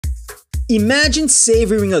Imagine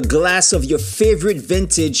savoring a glass of your favorite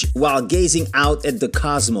vintage while gazing out at the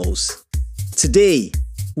cosmos. Today,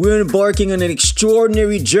 we're embarking on an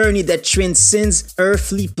extraordinary journey that transcends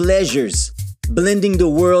earthly pleasures, blending the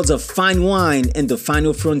worlds of fine wine and the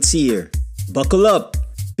final frontier. Buckle up,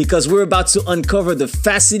 because we're about to uncover the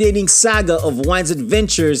fascinating saga of wine's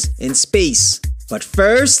adventures in space. But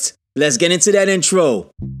first, let's get into that intro.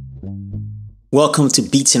 Welcome to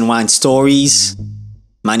Beats and Wine Stories.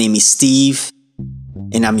 My name is Steve,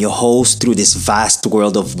 and I'm your host through this vast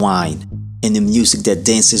world of wine and the music that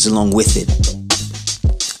dances along with it.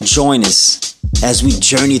 Join us as we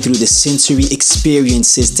journey through the sensory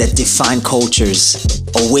experiences that define cultures,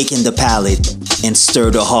 awaken the palate, and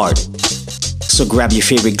stir the heart. So grab your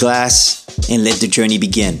favorite glass and let the journey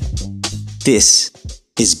begin. This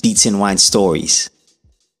is Beats and Wine Stories.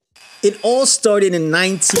 It all started in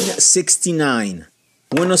 1969.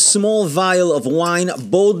 When a small vial of wine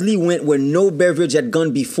boldly went where no beverage had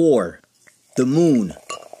gone before, the moon.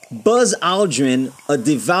 Buzz Aldrin, a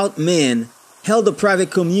devout man, held a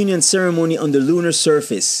private communion ceremony on the lunar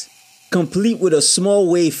surface, complete with a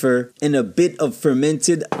small wafer and a bit of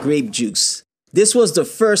fermented grape juice. This was the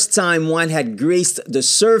first time wine had graced the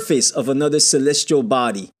surface of another celestial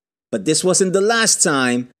body, but this wasn't the last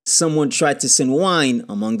time someone tried to send wine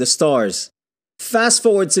among the stars. Fast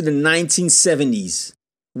forward to the 1970s.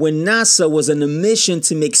 When NASA was on a mission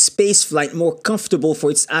to make spaceflight more comfortable for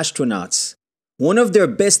its astronauts. One of their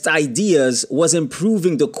best ideas was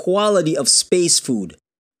improving the quality of space food.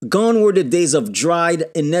 Gone were the days of dried,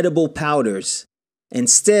 inedible powders.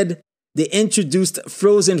 Instead, they introduced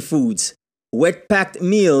frozen foods, wet-packed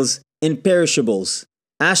meals, and perishables.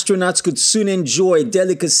 Astronauts could soon enjoy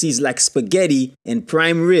delicacies like spaghetti and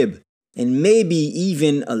prime rib, and maybe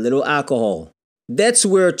even a little alcohol. That's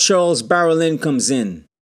where Charles Barrelin comes in.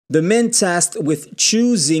 The man tasked with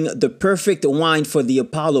choosing the perfect wine for the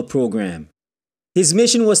Apollo program. His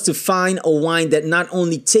mission was to find a wine that not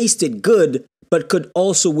only tasted good, but could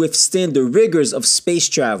also withstand the rigors of space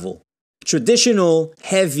travel. Traditional,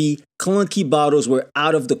 heavy, clunky bottles were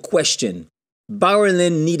out of the question.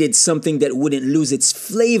 Barrelin needed something that wouldn't lose its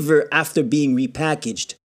flavor after being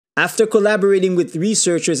repackaged. After collaborating with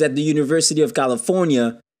researchers at the University of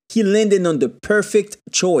California, he landed on the perfect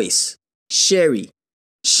choice: sherry.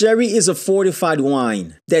 Sherry is a fortified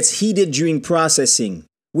wine that's heated during processing,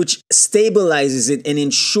 which stabilizes it and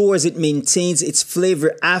ensures it maintains its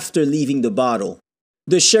flavor after leaving the bottle.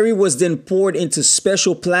 The sherry was then poured into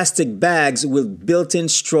special plastic bags with built-in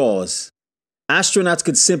straws. Astronauts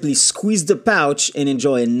could simply squeeze the pouch and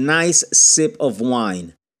enjoy a nice sip of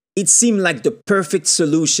wine. It seemed like the perfect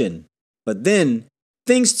solution. But then,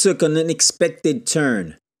 things took an unexpected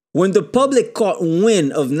turn. When the public caught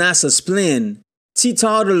wind of NASA's plan,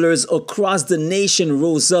 teetotalers across the nation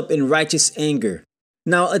rose up in righteous anger.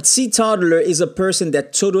 Now, a teetotaler is a person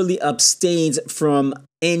that totally abstains from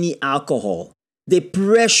any alcohol. They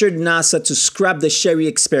pressured NASA to scrap the sherry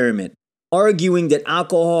experiment, arguing that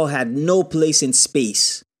alcohol had no place in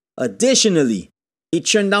space. Additionally, it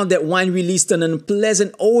turned out that wine released an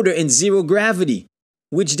unpleasant odor in zero gravity,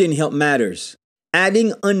 which didn't help matters.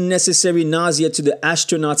 Adding unnecessary nausea to the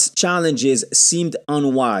astronauts' challenges seemed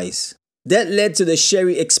unwise. That led to the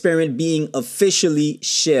sherry experiment being officially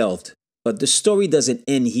shelved. But the story doesn't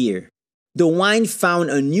end here. The wine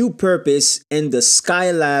found a new purpose in the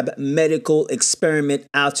Skylab Medical Experiment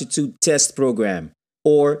Altitude Test Program,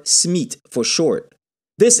 or SMEAT for short.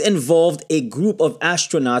 This involved a group of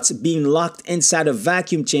astronauts being locked inside a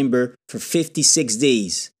vacuum chamber for 56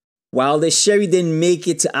 days. While the sherry didn't make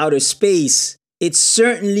it to outer space, it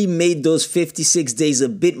certainly made those 56 days a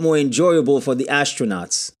bit more enjoyable for the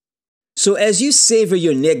astronauts. So as you savor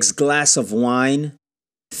your next glass of wine,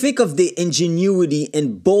 think of the ingenuity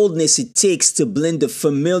and boldness it takes to blend the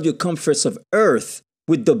familiar comforts of Earth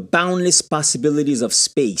with the boundless possibilities of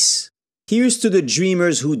space. Here's to the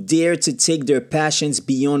dreamers who dare to take their passions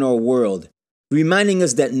beyond our world, reminding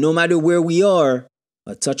us that no matter where we are,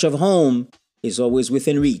 a touch of home is always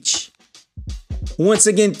within reach. Once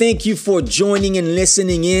again, thank you for joining and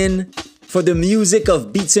listening in. For the music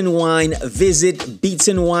of Beats and Wine, visit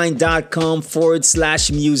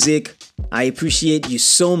beatsandwine.com/music. I appreciate you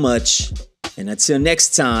so much. And until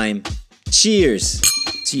next time, cheers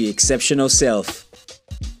to your exceptional self.